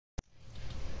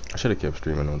I should have kept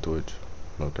streaming on Twitch.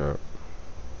 No doubt.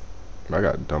 I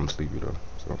got dumb sleepy though,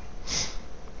 so.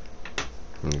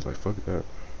 And he's like, fuck that.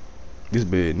 This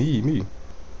bed need me.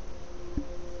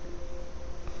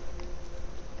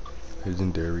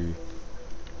 Legendary.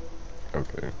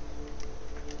 Okay.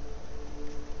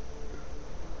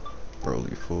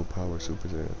 Broly full power Super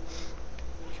Saiyan.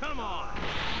 Come on!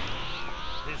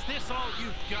 Is this all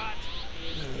you've got?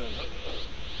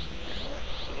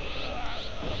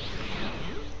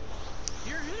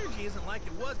 Your energy isn't like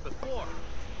it was before.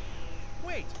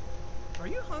 Wait, are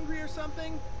you hungry or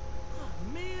something? Oh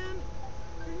man,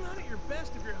 you're not at your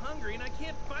best if you're hungry, and I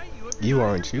can't fight you if you're You not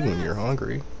aren't at your you when best. you're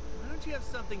hungry. Why don't you have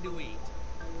something to eat?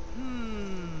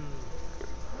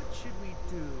 What should we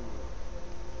do?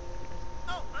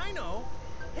 Oh, I know.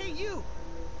 Hey, you.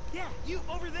 Yeah, you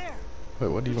over there. Wait,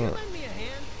 what do you want? Could you lend me a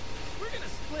hand? We're gonna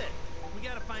split. We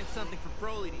gotta find something for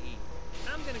Broly to eat.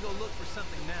 I'm gonna go look for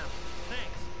something now.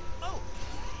 Thanks. Oh,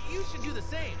 you should do the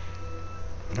same.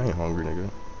 I ain't hungry, nigga.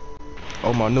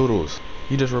 Oh, my noodles.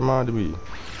 He just reminded me.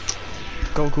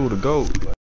 Goku the GOAT.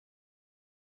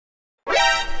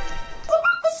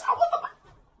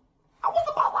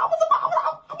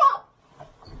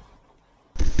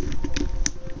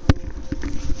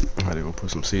 I had to go put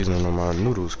some seasoning on my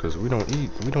noodles because we don't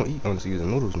eat unseasoned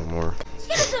noodles no more.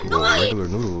 But regular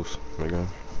noodles, nigga.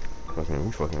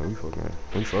 We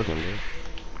fucking, bro.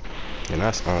 And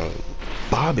that's on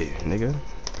Bobby, nigga.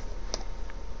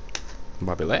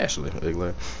 Bobby Lashley,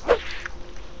 nigga.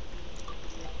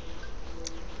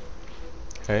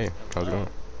 Hey, how's it going?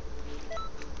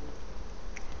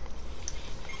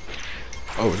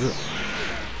 Oh, shit.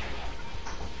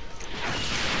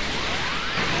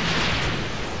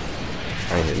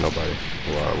 I ain't hit nobody.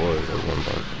 Well, I was at one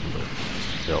part, but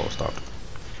it all stopped.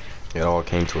 It all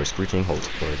came to a screeching halt.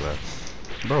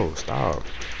 Bro, stop.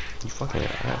 You fucking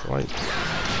ass white.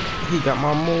 He got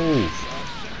my move.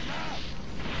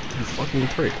 You fucking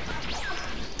prick.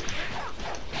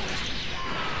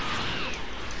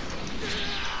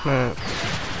 Man.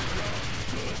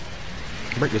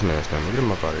 Break this man's stamina. Get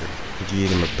him up out of here.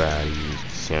 Get him up out of here,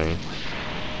 son.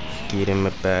 Get him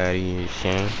up out of here,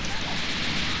 son.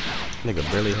 Nigga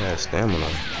barely had stamina.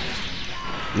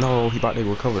 No, he about to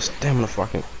recover stamina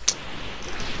fucking.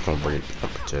 Gonna break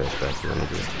up the chest back here,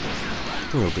 nigga.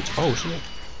 You bitch. Oh shit.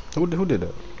 Who did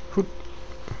that? Who?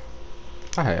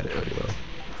 I had it earlier though.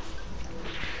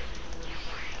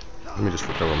 Let me just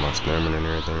recover my stamina and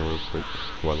everything real quick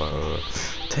while I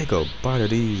take a bite of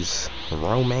these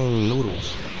romaine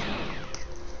noodles.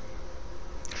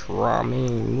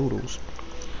 Ramen noodles.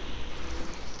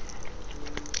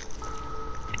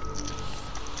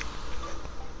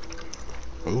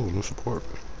 Ooh, new support.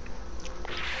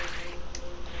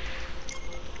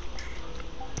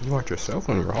 You watch yourself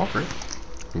when you're hungry.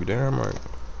 You damn right.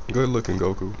 Good looking,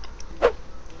 Goku. I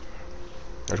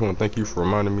just want to thank you for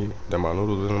reminding me that my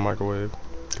noodles is in the microwave.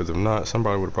 Because if not,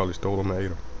 somebody would have probably stolen them and ate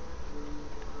them.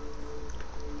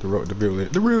 The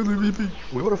real MVP.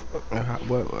 Wait, what the fuck?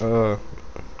 What,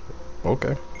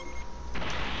 okay.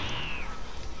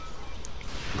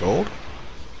 Gold?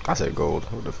 I said gold.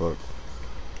 What the fuck?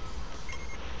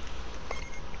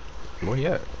 Where he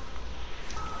at?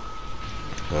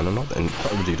 No, nothing.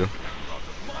 Vegeta.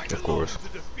 Of course.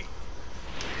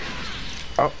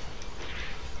 Oh.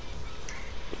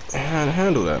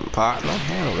 Handle that, partner.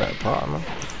 Handle that, partner.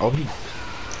 Oh,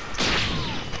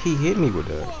 he hit me with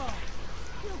that.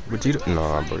 Vegeta.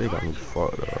 Nah, bro, they got me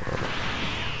fucked up.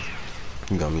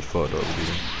 He got me fucked up,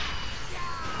 Vegeta.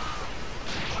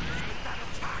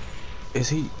 Is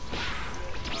he?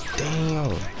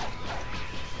 Damn.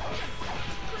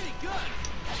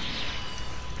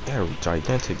 That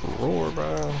gigantic roar,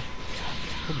 bro.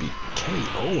 He'll be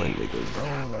KOing niggas,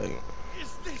 bro. Like,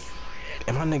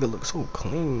 and my nigga look so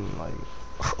clean, like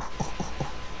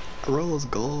rose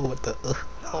gold with the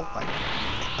oh my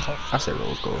god. I said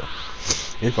rose gold.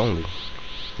 If only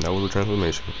that was a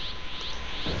transformation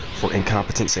for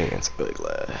incompetent Saiyans. Really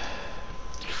glad.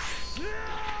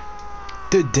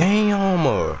 The damn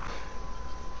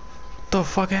the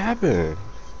fuck happened?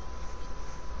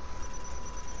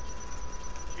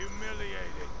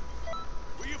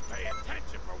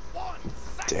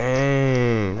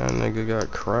 Dang, that nigga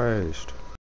got crashed.